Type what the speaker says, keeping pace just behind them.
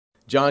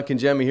John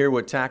Congemi here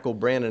with tackle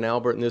Brandon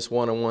Albert in this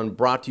one-on-one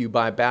brought to you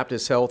by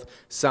Baptist Health,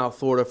 South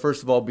Florida.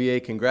 First of all,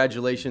 BA,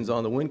 congratulations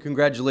on the win.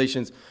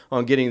 Congratulations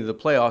on getting to the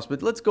playoffs.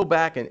 But let's go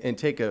back and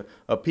take a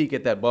peek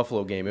at that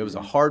Buffalo game. It was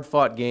a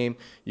hard-fought game.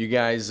 You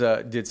guys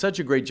did such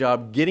a great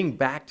job getting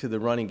back to the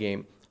running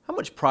game. How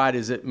much pride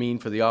does it mean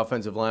for the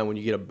offensive line when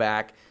you get it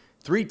back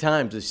 3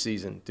 times this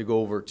season to go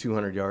over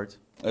 200 yards?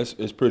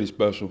 It's pretty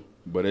special,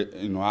 but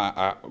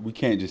we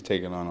can't just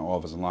take it on the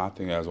offensive line. I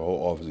think as a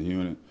whole offensive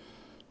unit,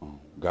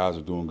 guys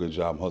are doing a good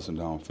job hustling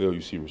downfield.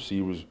 You see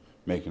receivers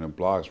making the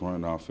blocks,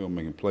 running downfield,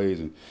 making plays.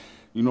 And,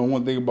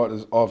 one thing about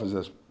this offense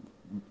that's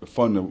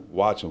fun to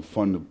watch and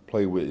fun to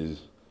play with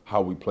is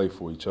how we play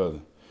for each other.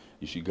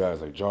 You see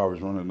guys like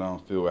Jarvis running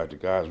downfield after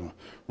guys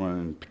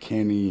running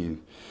Kenny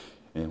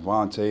and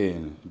Vontae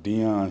and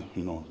Dion,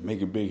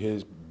 making big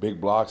hits, big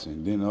blocks,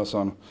 and then us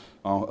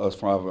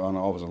five on the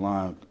offensive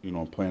line,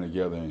 playing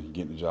together and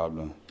getting the job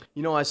done.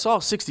 I saw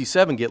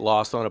 67 get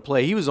lost on a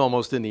play. He was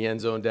almost in the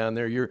end zone down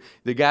there. You're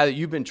the guy that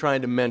you've been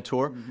trying to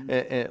mentor,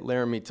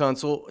 Laramie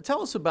Tunsil.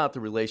 Tell us about the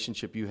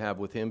relationship you have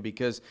with him,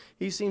 because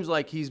he seems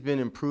like he's been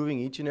improving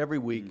each and every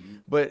week.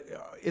 But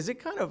is it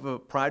kind of a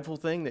prideful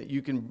thing that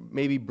you can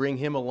maybe bring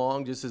him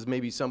along just as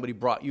maybe somebody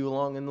brought you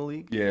along in the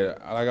league? Yeah,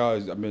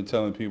 I've been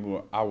telling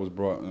people I was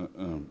brought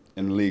in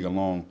the league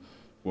along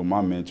with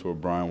my mentor,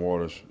 Brian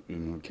Waters,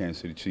 Kansas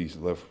City Chiefs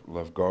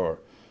left guard.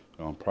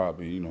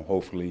 Probably,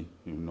 hopefully,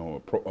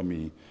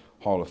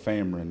 Hall of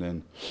Famer, and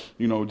then,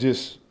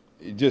 just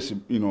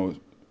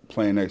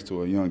playing next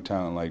to a young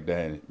talent like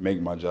that make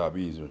my job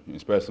easier,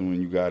 especially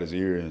when you got his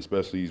ear and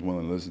especially he's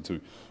willing to listen to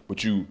you.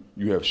 But you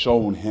have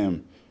shown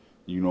him,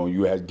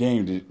 you have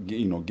gained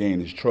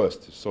his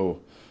trust.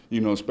 So,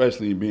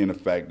 especially being the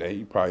fact that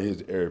he probably is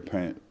the heir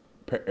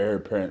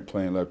apparent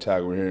playing left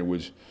tackle here,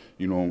 which,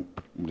 the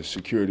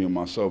security of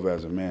myself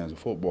as a man, as a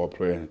football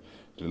player,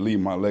 to leave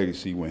my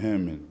legacy with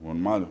him,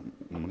 and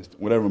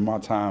whatever my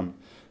time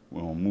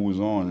moves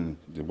on,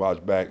 and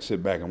to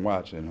sit back and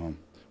watch, and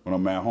when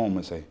I'm at home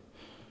and say,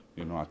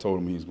 I told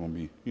him he's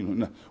going to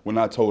be, well,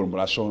 not told him, but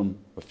I showed him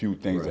a few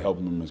things to help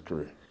him in his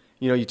career.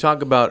 You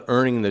talk about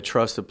earning the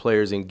trust of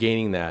players and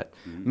gaining that.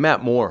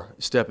 Matt Moore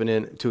stepping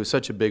into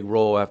such a big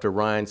role after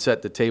Ryan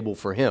set the table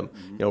for him.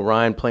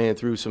 Ryan playing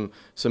through some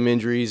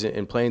injuries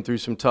and playing through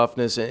some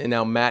toughness, and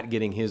now Matt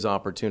getting his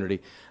opportunity.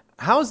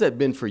 How has that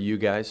been for you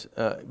guys?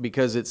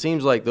 Because it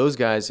seems like those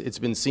guys, it's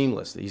been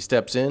seamless. He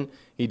steps in,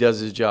 he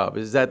does his job.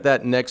 Is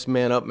that next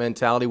man up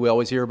mentality we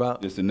always hear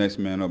about? It's the next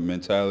man up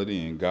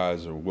mentality, and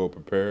guys are well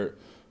prepared.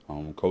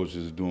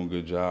 Coaches are doing a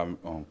good job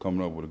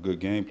coming up with a good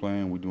game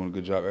plan. We're doing a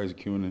good job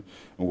executing it.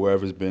 And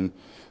wherever's been,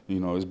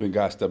 it's been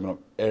guys stepping up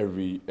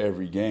every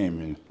game.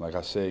 And like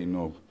I said,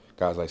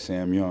 guys like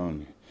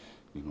Miamyooo,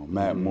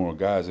 Matt Moore,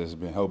 guys that's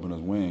been helping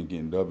us win,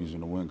 getting W's in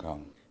the win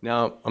column.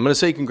 Now, I'm going to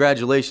say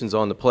congratulations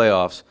on the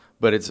playoffs,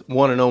 but it's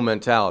 1-0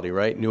 mentality,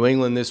 right? New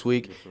England this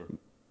week,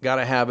 got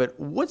to have it.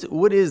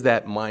 What is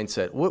that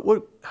mindset?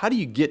 How do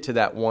you get to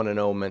that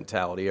 1-0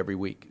 mentality every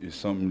week? It's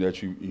something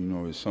that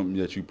it's something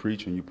that you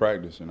preach and you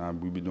practice,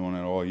 and we've been doing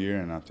that all year.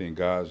 And I think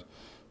guys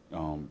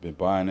been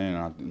buying in.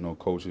 And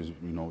coaches,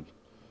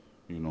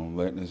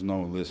 letting us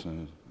know,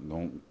 listen,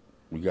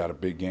 we got a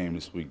big game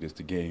this week. That's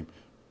the game.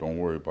 Don't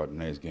worry about the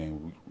next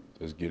game.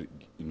 Let's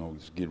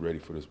get ready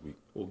for this week.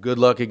 Well, good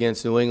luck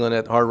against New England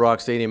at Hard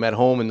Rock Stadium at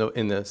home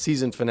in the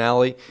season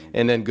finale,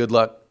 and then good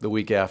luck the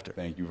week after.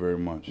 Thank you very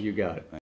much. You got it.